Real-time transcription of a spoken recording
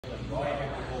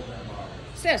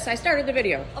Sis, I started the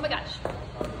video. Oh my gosh.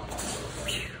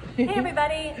 Hey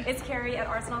everybody, it's Carrie at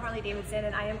Arsenal Harley-Davidson,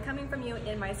 and I am coming from you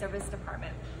in my service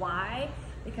department. Why?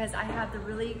 Because I have the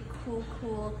really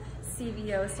cool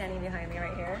CVO standing behind me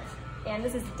right here. And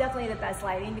this is definitely the best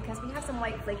lighting because we have some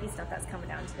white flaky stuff that's coming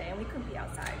down today and we couldn't be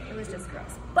outside. It was just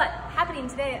gross. But happening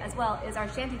today as well is our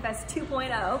Shanty Fest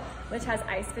 2.0, which has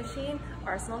ice fishing,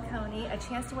 Arsenal Coney, a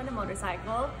chance to win a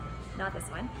motorcycle, not this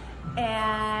one,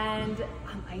 and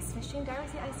ice fishing. Did I ever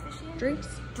say ice fishing?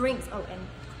 Drinks. Oh, and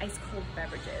ice cold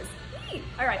beverages. Yay.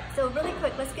 All right, so really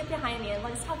quick, let's get behind me and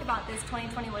let's talk about this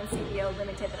 2021 CVO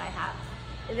Limited that I have.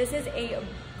 This is a,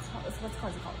 what's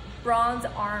it called? Bronze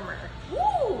armor.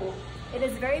 Woo! It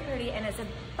is very pretty and it's a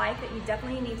bike that you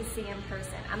definitely need to see in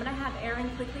person. I'm gonna have Aaron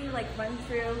quickly run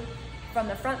through from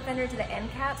the front fender to the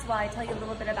end caps while I tell you a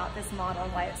little bit about this model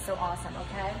and why it's so awesome,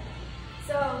 okay?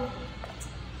 So,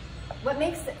 what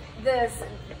makes this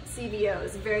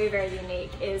CVOs very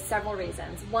unique is several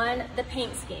reasons. One, the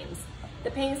paint schemes.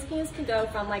 The paint schemes can go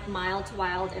from mild to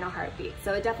wild in a heartbeat.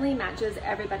 So it definitely matches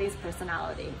everybody's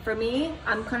personality. For me,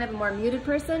 I'm kind of a more muted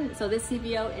person, so this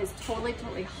CVO is totally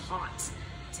hot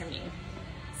to me.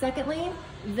 Secondly,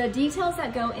 the details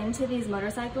that go into these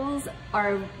motorcycles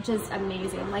are just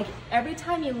amazing. Every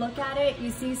time you look at it,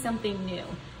 you see something new.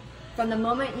 From the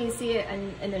moment you see it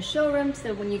in the showroom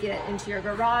to when you get it into your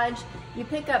garage, you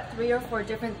pick up 3 or 4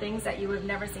 different things that you would have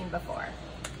never seen before.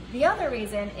 The other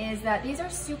reason is that these are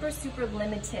super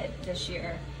limited this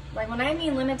year. When I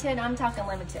mean limited, I'm talking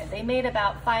limited. They made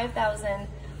about 5,000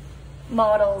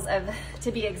 models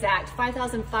to be exact,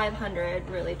 5,500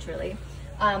 really truly.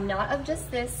 Not of just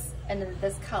this and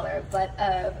this color, but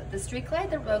of the Street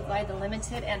Glide, the Road Glide, the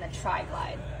Limited, and the Tri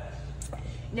Glide.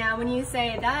 Now, when you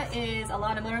say that is a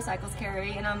lot of motorcycles,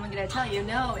 Carrie, and I'm gonna tell you,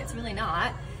 no, it's really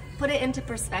not. Put it into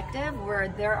perspective where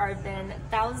there have been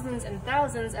thousands and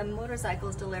thousands of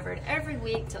motorcycles delivered every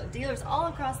week to dealers all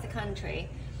across the country,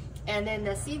 and then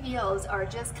the CVOs are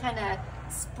just kind of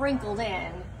sprinkled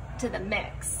in to the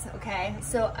mix, okay?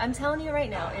 So I'm telling you right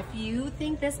now, if you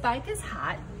think this bike is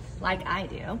hot, like I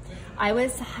do, I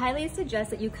would highly suggest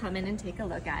that you come in and take a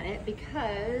look at it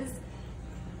because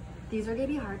these are gonna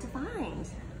be hard to find,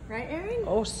 right, Aaron?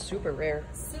 Oh, super rare.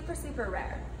 Super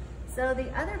rare. So the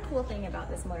other cool thing about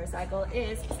this motorcycle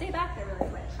is, stay back there really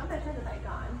quick, I'm gonna turn the bike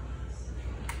on,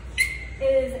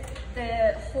 is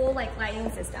the whole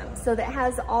lighting system. So that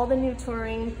has all the new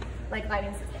touring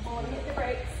lighting system. Oh, let me hit the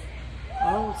brakes.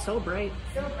 Oh, so bright.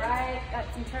 So bright, got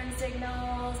some turn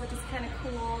signals, which is kind of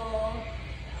cool.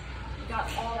 Got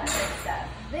all that good stuff.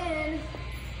 Then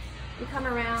you come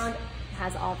around, it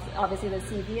has obviously the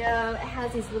CVO, it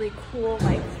has these really cool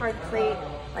hard plate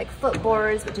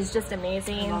footboards, which is just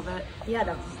amazing. I love it. Yeah,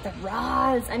 the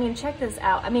rods, I mean, check this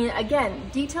out. I mean, again,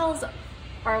 details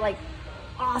are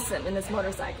awesome in this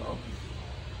motorcycle.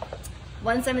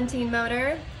 117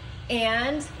 motor,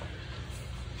 and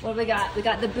what do we got? We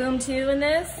got the Boom 2 in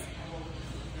this.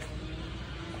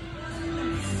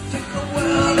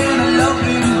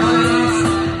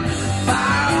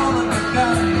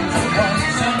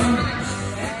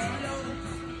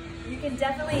 You can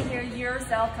definitely hear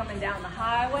yourself coming down the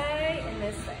highway in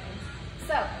this thing.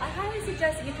 So I highly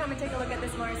suggest that you come and take a look at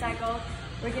this motorcycle.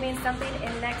 We're getting something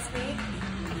in next week.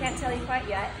 I can't tell you quite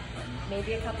yet.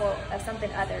 Maybe a couple of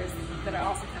something others that are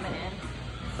also coming in.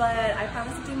 But I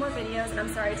promise to do more videos, and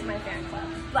I'm sorry to my fan club.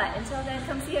 But until then,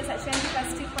 come see us at Shanty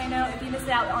Fest 2.0. If you missed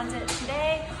out on it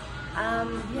today,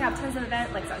 we have tons of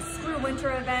events, like a Screw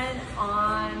Winter event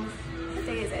on, what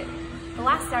day is it? The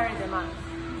last Saturday of the month,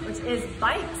 which is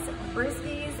bikes,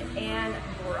 brewskis, and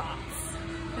brats.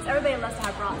 Because everybody loves to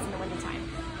have brats in the wintertime.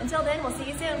 Until then, we'll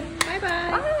see you soon.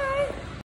 Bye-bye. Bye.